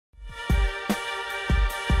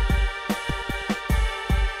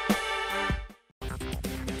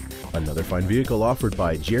Another fine vehicle offered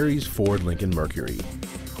by Jerry's Ford Lincoln Mercury.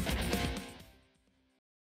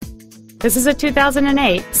 This is a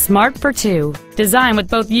 2008 Smart for Two, designed with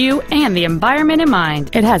both you and the environment in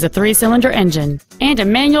mind. It has a 3-cylinder engine and a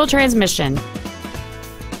manual transmission.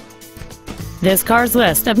 This car's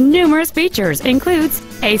list of numerous features includes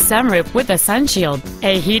a sunroof with a sunshield,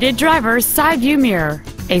 a heated driver's side view mirror,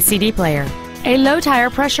 a CD player, a low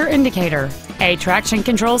tire pressure indicator, a traction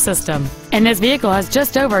control system, and this vehicle has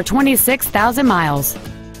just over 26,000 miles.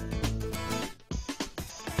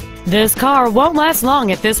 This car won't last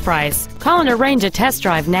long at this price. Call and arrange a test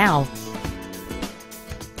drive now.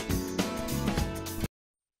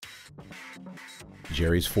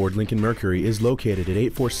 Jerry's Ford Lincoln Mercury is located at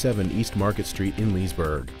 847 East Market Street in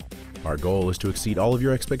Leesburg. Our goal is to exceed all of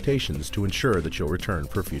your expectations to ensure that you'll return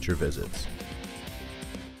for future visits.